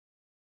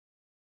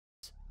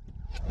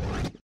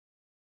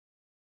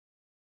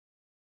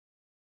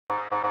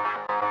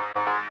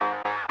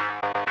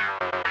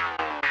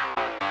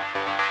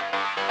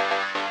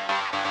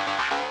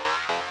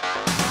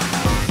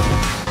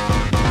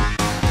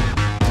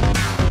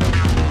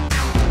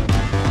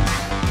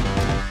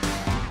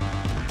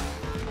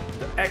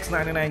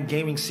X99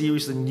 gaming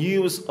series, the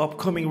newest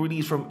upcoming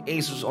release from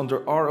Asus on their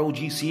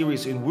ROG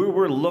series, and we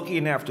were lucky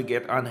enough to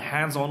get on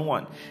hands-on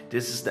one.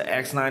 This is the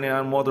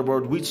X99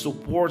 motherboard, which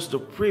supports the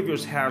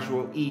previous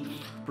Haswell E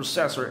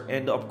processor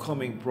and the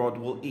upcoming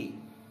Broadwell E.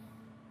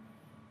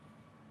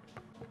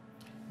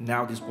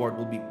 Now this board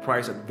will be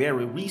priced at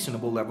very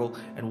reasonable level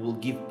and will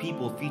give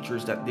people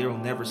features that they'll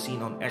never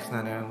seen on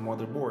X99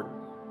 motherboard.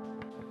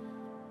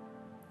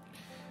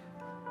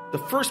 The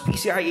first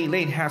PCIe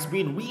lane has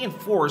been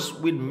reinforced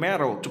with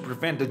metal to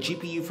prevent the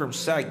GPU from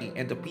sagging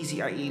and the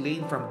PCIe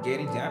lane from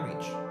getting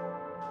damaged.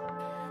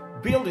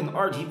 Built-in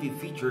RGB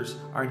features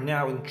are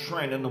now in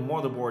trend on the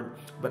motherboard,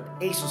 but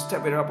Asus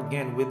stepped it up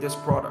again with this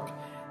product.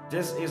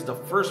 This is the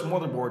first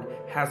motherboard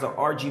has the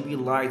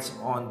RGB lights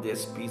on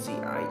this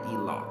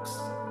PCIe locks.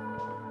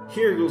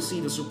 Here you'll see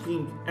the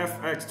Supreme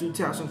FX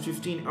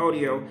 2015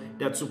 audio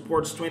that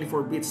supports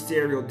 24-bit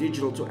stereo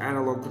digital to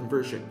analog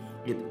conversion.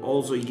 It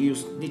also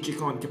used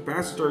Nichicon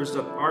capacitors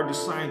that are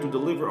designed to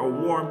deliver a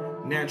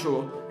warm,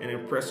 natural, and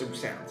impressive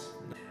sounds.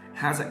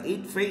 Has an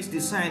 8-phase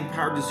design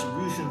power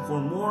distribution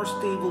for more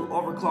stable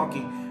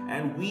overclocking,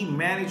 and we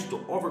managed to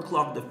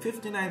overclock the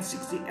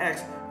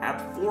 5960X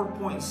at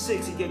 4.6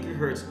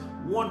 GHz,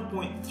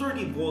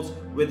 1.30 volts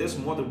with this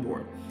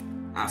motherboard.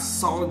 A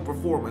solid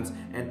performance,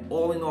 and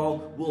all in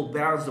all will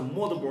balance the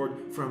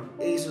motherboard from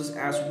Asus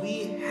as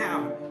we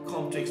have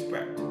come to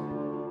expect.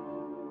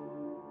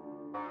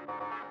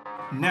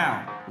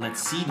 Now,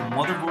 let's see the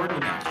motherboard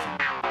in action.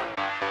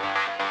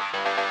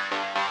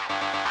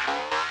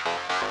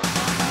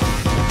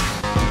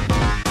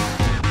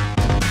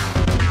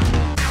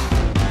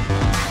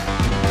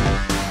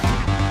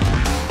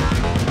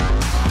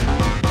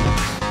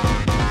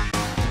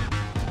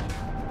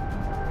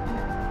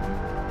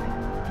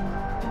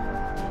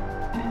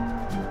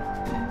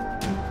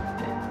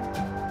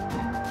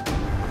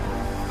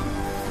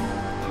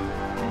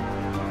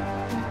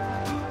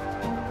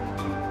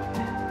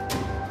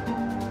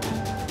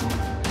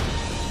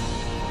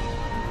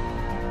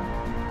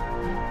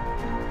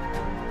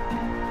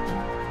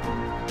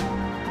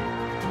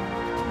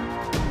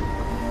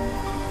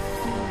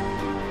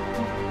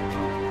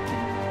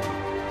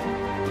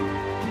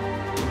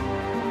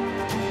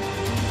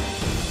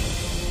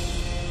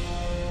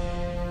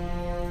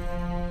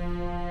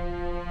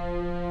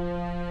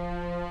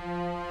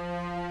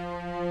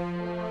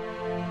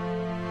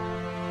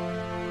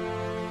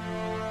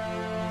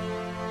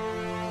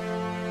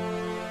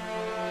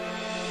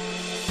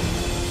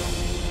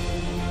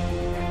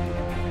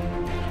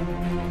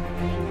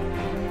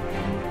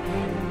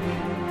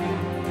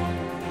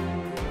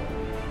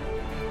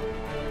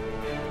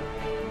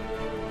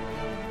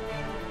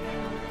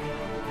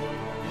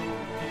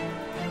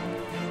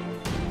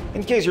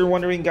 In case you're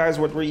wondering, guys,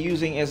 what we're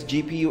using is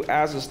GPU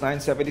Asus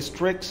X99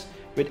 Strix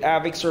with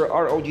Avixar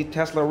ROG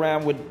Tesla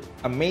RAM with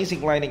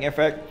amazing lighting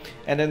effect,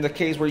 and in the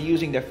case we're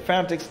using the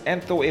Phantix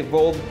Entho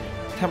Evolved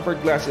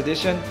Tempered Glass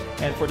Edition,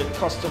 and for the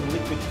custom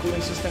liquid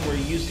cooling system we're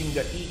using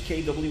the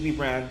EKWB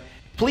brand.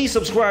 Please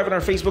subscribe on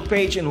our Facebook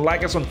page and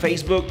like us on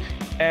Facebook,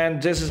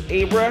 and this is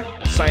Abra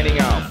signing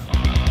off.